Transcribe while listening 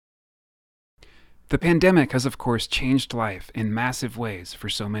The pandemic has, of course, changed life in massive ways for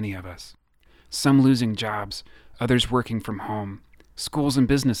so many of us. Some losing jobs, others working from home, schools and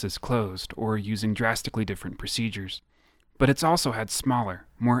businesses closed or using drastically different procedures. But it's also had smaller,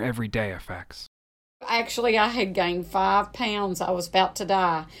 more everyday effects. Actually, I had gained 5 pounds. I was about to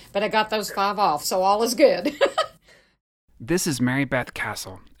die, but I got those 5 off, so all is good. This is Mary Beth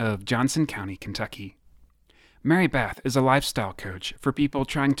Castle of Johnson County, Kentucky. Mary Beth is a lifestyle coach for people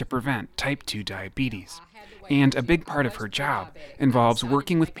trying to prevent type 2 diabetes, and a big part of her job involves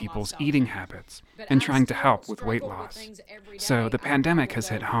working with people's eating habits and trying to help with weight loss. So the pandemic has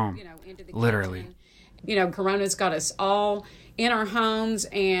hit home, literally. Corona's got us all in our homes,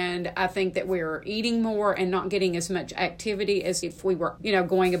 and I think that we're eating more and not getting as much activity as if we were,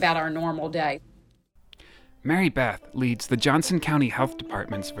 going about our normal day. Mary Beth leads the Johnson County Health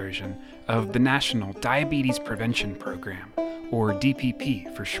Department's version of the National Diabetes Prevention Program, or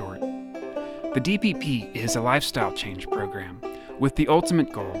DPP for short. The DPP is a lifestyle change program with the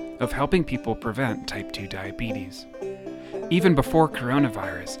ultimate goal of helping people prevent type 2 diabetes. Even before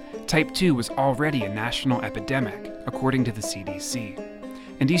coronavirus, type 2 was already a national epidemic, according to the CDC,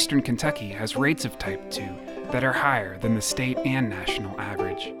 and Eastern Kentucky has rates of type 2 that are higher than the state and national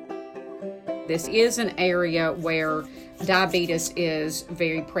average. This is an area where diabetes is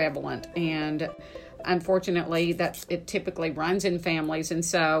very prevalent, and unfortunately it typically runs in families, and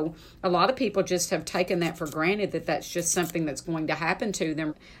so a lot of people just have taken that for granted, that that's just something that's going to happen to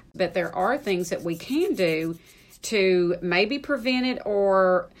them. But there are things that we can do to maybe prevent it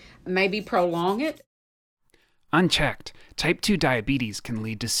or maybe prolong it. Unchecked, type 2 diabetes can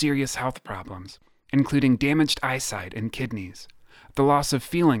lead to serious health problems, including damaged eyesight and kidneys, the loss of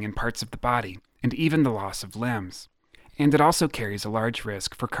feeling in parts of the body, and even the loss of limbs. And it also carries a large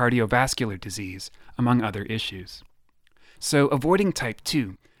risk for cardiovascular disease, among other issues. So avoiding type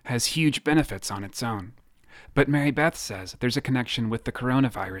 2 has huge benefits on its own. But Mary Beth says there's a connection with the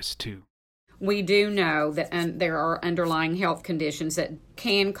coronavirus too. We do know that there are underlying health conditions that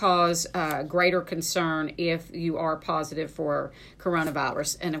can cause greater concern if you are positive for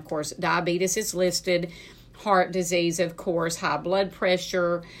coronavirus. And of course, diabetes is listed, heart disease, of course, high blood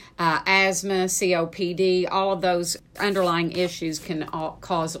pressure, asthma, COPD, all of those underlying issues can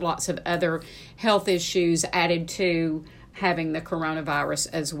cause lots of other health issues added to having the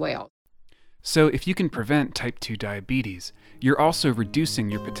coronavirus as well. So if you can prevent type 2 diabetes, you're also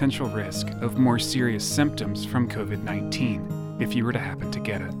reducing your potential risk of more serious symptoms from COVID-19 if you were to happen to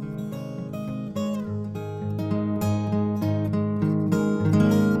get it.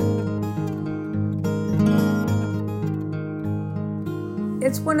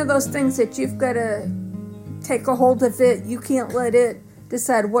 It's one of those things that you've got to take a hold of it. You can't let it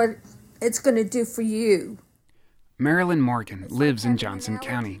decide what it's going to do for you. Marilyn Morgan lives in Johnson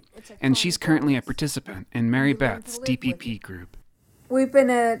County, and she's currently a participant in Mary Beth's DPP group. We've been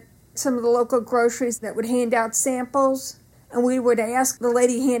at some of the local groceries that would hand out samples, and we would ask the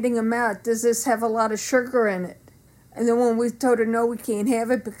lady handing them out, does this have a lot of sugar in it? And then when we told her, no, we can't have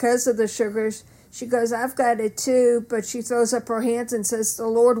it because of the sugars, she goes, I've got it too, but she throws up her hands and says, the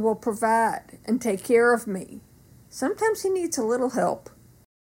Lord will provide and take care of me. Sometimes he needs a little help.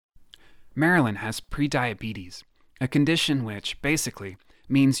 Marilyn has prediabetes, a condition which, basically,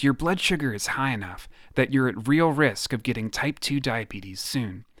 means your blood sugar is high enough that you're at real risk of getting type 2 diabetes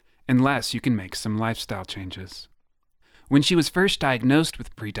soon, unless you can make some lifestyle changes. When she was first diagnosed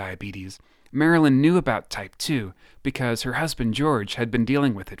with prediabetes, Marilyn knew about type 2 because her husband George had been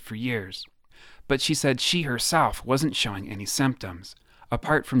dealing with it for years. But she said she herself wasn't showing any symptoms,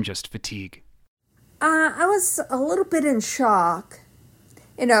 apart from just fatigue. I was a little bit in shock.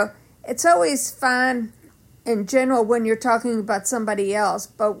 It's always fine in general when you're talking about somebody else,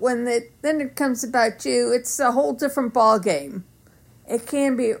 but then it comes about you, it's a whole different ballgame. It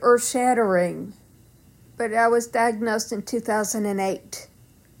can be earth-shattering, but I was diagnosed in 2008,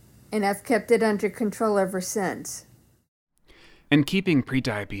 and I've kept it under control ever since. And keeping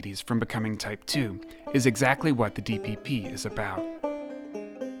prediabetes from becoming type 2 is exactly what the DPP is about.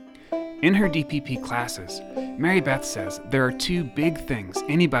 In her DPP classes, Mary Beth says there are 2 big things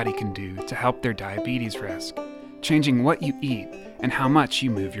anybody can do to help their diabetes risk: changing what you eat and how much you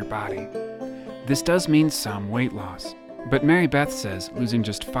move your body. This does mean some weight loss, but Mary Beth says losing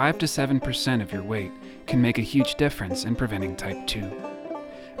just 5 to 7% of your weight can make a huge difference in preventing type 2.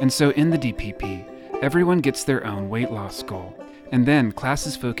 And so in the DPP, everyone gets their own weight loss goal, and then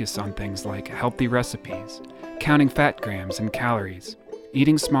classes focus on things like healthy recipes, counting fat grams and calories,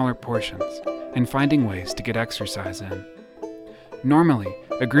 eating smaller portions, and finding ways to get exercise in. Normally,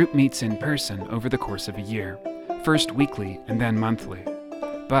 a group meets in person over the course of a year, first weekly and then monthly.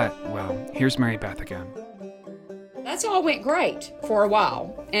 But, well, here's Mary Beth again. That's all went great for a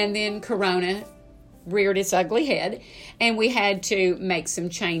while. And then Corona reared its ugly head, and we had to make some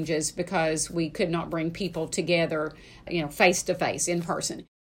changes because we could not bring people together, face to face, in person.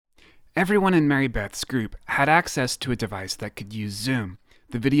 Everyone in Mary Beth's group had access to a device that could use Zoom,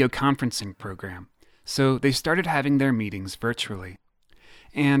 the video conferencing program, so they started having their meetings virtually.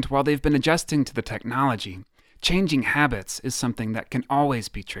 And while they've been adjusting to the technology, changing habits is something that can always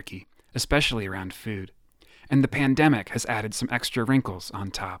be tricky, especially around food. And the pandemic has added some extra wrinkles on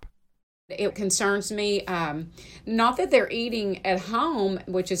top. It concerns me, not that they're eating at home,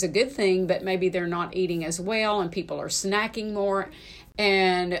 which is a good thing, but maybe they're not eating as well and people are snacking more.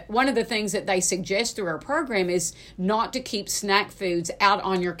 And one of the things that they suggest through our program is not to keep snack foods out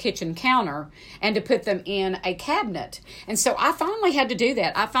on your kitchen counter and to put them in a cabinet. And so I finally had to do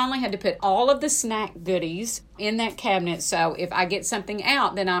that. I finally had to put all of the snack goodies in that cabinet. So if I get something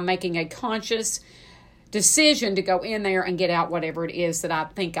out, then I'm making a conscious decision to go in there and get out whatever it is that I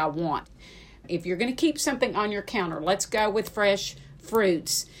think I want. If you're going to keep something on your counter, let's go with fresh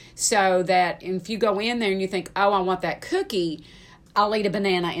fruits so that if you go in there and you think, oh, I want that cookie, I'll eat a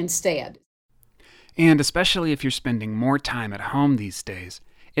banana instead. And especially if you're spending more time at home these days,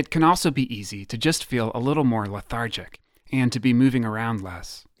 it can also be easy to just feel a little more lethargic and to be moving around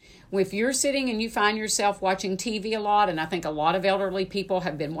less. If you're sitting and you find yourself watching TV a lot, and I think a lot of elderly people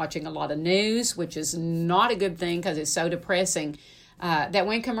have been watching a lot of news, which is not a good thing because it's so depressing, that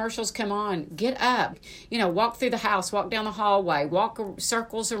when commercials come on, get up, walk through the house, walk down the hallway, walk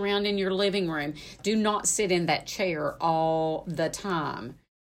circles around in your living room. Do not sit in that chair all the time.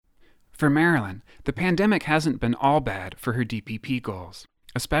 For Marilyn, the pandemic hasn't been all bad for her DPP goals,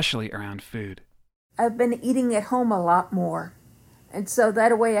 especially around food. I've been eating at home a lot more. And so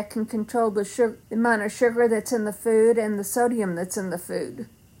that way I can control the amount of sugar that's in the food and the sodium that's in the food.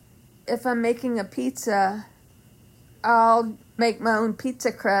 If I'm making a pizza, I'll make my own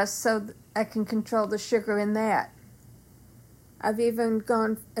pizza crust so I can control the sugar in that. I've even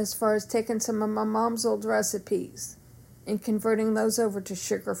gone as far as taking some of my mom's old recipes and converting those over to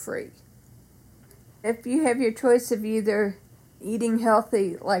sugar-free. If you have your choice of either eating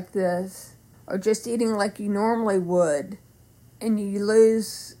healthy like this or just eating like you normally would, and you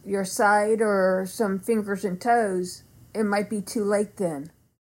lose your sight or some fingers and toes, it might be too late then.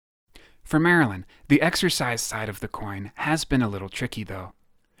 For Marilyn, the exercise side of the coin has been a little tricky, though.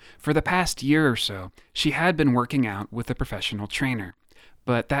 For the past year or so, she had been working out with a professional trainer,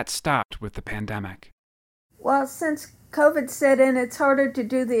 but that stopped with the pandemic. Well, since COVID set in, it's harder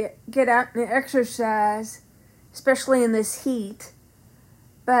to get out and exercise, especially in this heat.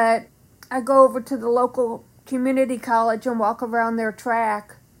 But I go over to the local community college and walk around their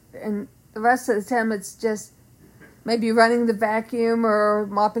track, and the rest of the time it's just maybe running the vacuum or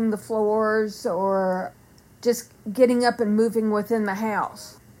mopping the floors or just getting up and moving within the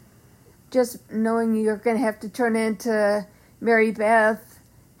house. Just knowing you're going to have to turn into Mary Beth,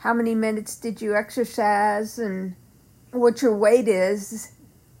 how many minutes did you exercise and what your weight is.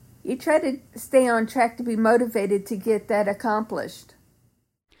 You try to stay on track to be motivated to get that accomplished.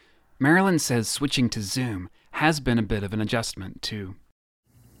 Marilyn says switching to Zoom has been a bit of an adjustment, too.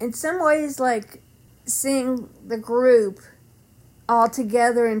 In some ways, like seeing the group all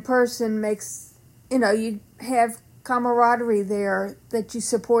together in person makes, you have camaraderie there that you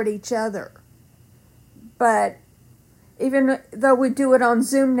support each other. But even though we do it on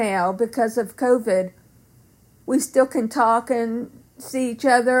Zoom now because of COVID, we still can talk and see each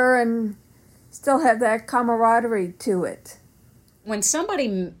other and still have that camaraderie to it. When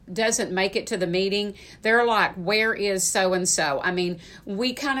somebody doesn't make it to the meeting, they're like, where is so-and-so? I mean,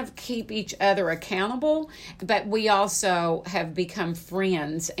 we kind of keep each other accountable, but we also have become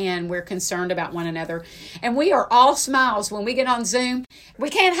friends and we're concerned about one another. And we are all smiles when we get on Zoom. We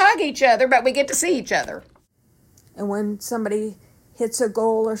can't hug each other, but we get to see each other. And when somebody hits a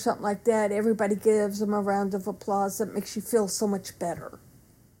goal or something like that, everybody gives them a round of applause. That makes you feel so much better.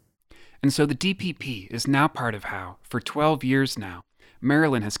 And so the DPP is now part of how, for 12 years now,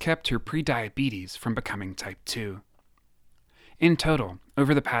 Marilyn has kept her prediabetes from becoming type 2. In total,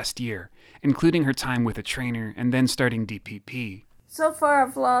 over the past year, including her time with a trainer and then starting DPP, so far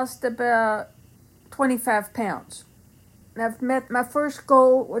I've lost about 25 pounds. And I've met my first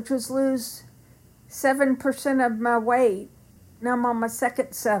goal, which was lose 7% of my weight. Now I'm on my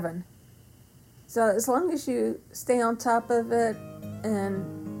second 7. So as long as you stay on top of it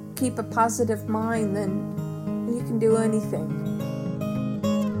and keep a positive mind, then you can do anything.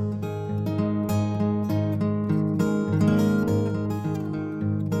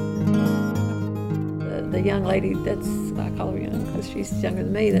 The young lady, I call her young because she's younger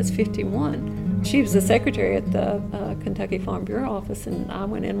than me, that's 51. She was the secretary at the Kentucky Farm Bureau office, and I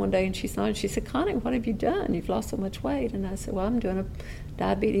went in one day and she saw it, and she said, "Connie, what have you done? You've lost so much weight." And I said, "Well, I'm doing a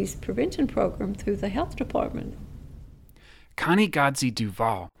diabetes prevention program through the health department." Connie Godsey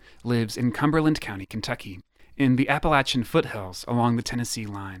Duval lives in Cumberland County, Kentucky, in the Appalachian foothills along the Tennessee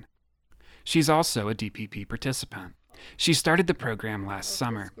line. She's also a DPP participant. She started the program last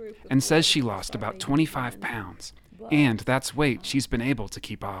summer and says she lost about 25 pounds, and that's weight she's been able to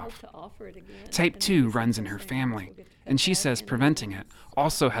keep off. Type 2 runs in her family, and she says preventing it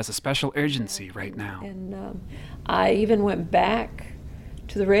also has a special urgency right now. And I even went back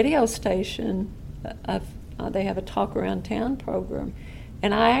to the radio station. They have a Talk Around Town program,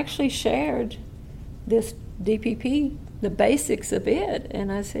 and I actually shared this DPP, the basics of it,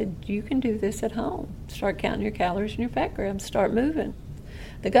 and I said, "You can do this at home. Start counting your calories and your fat grams, start moving."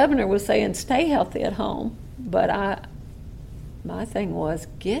 The governor was saying stay healthy at home, but my thing was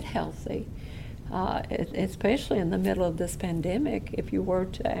get healthy, especially in the middle of this pandemic. If you were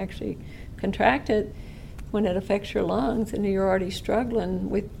to actually contract it when it affects your lungs and you're already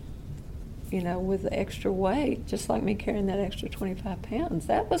struggling with the extra weight, just like me carrying that extra 25 pounds,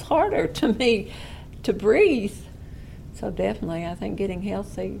 that was harder to me to breathe. So definitely, I think getting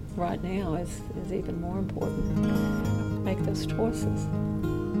healthy right now is even more important. Make those choices.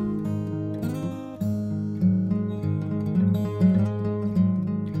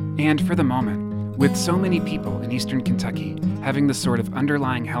 And for the moment, with so many people in eastern Kentucky having the sort of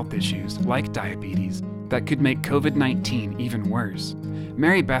underlying health issues like diabetes that could make COVID-19 even worse,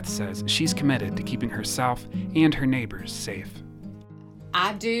 Mary Beth says she's committed to keeping herself and her neighbors safe.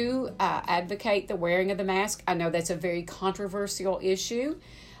 I do advocate the wearing of the mask. I know that's a very controversial issue,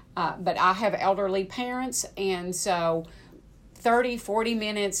 but I have elderly parents, and so 30, 40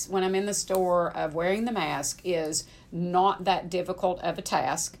 minutes when I'm in the store of wearing the mask is not that difficult of a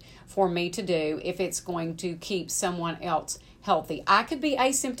task for me to do if it's going to keep someone else healthy. I could be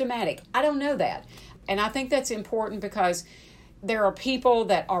asymptomatic. I don't know that. And I think that's important because there are people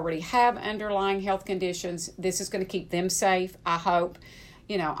that already have underlying health conditions. This is going to keep them safe, I hope.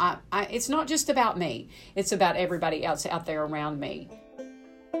 It's not just about me. It's about everybody else out there around me.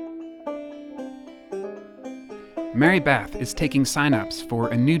 Mary Beth is taking sign-ups for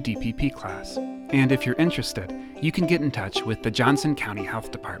a new DPP class, and if you're interested, you can get in touch with the Johnson County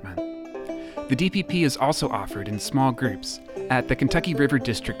Health Department. The DPP is also offered in small groups at the Kentucky River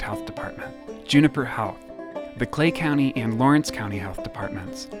District Health Department, Juniper Health, the Clay County and Lawrence County Health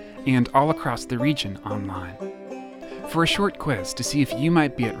Departments, and all across the region online. For a short quiz to see if you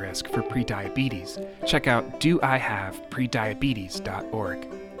might be at risk for prediabetes, check out doihaveprediabetes.org.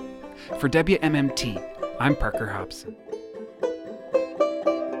 For WMMT, I'm Parker Hobson.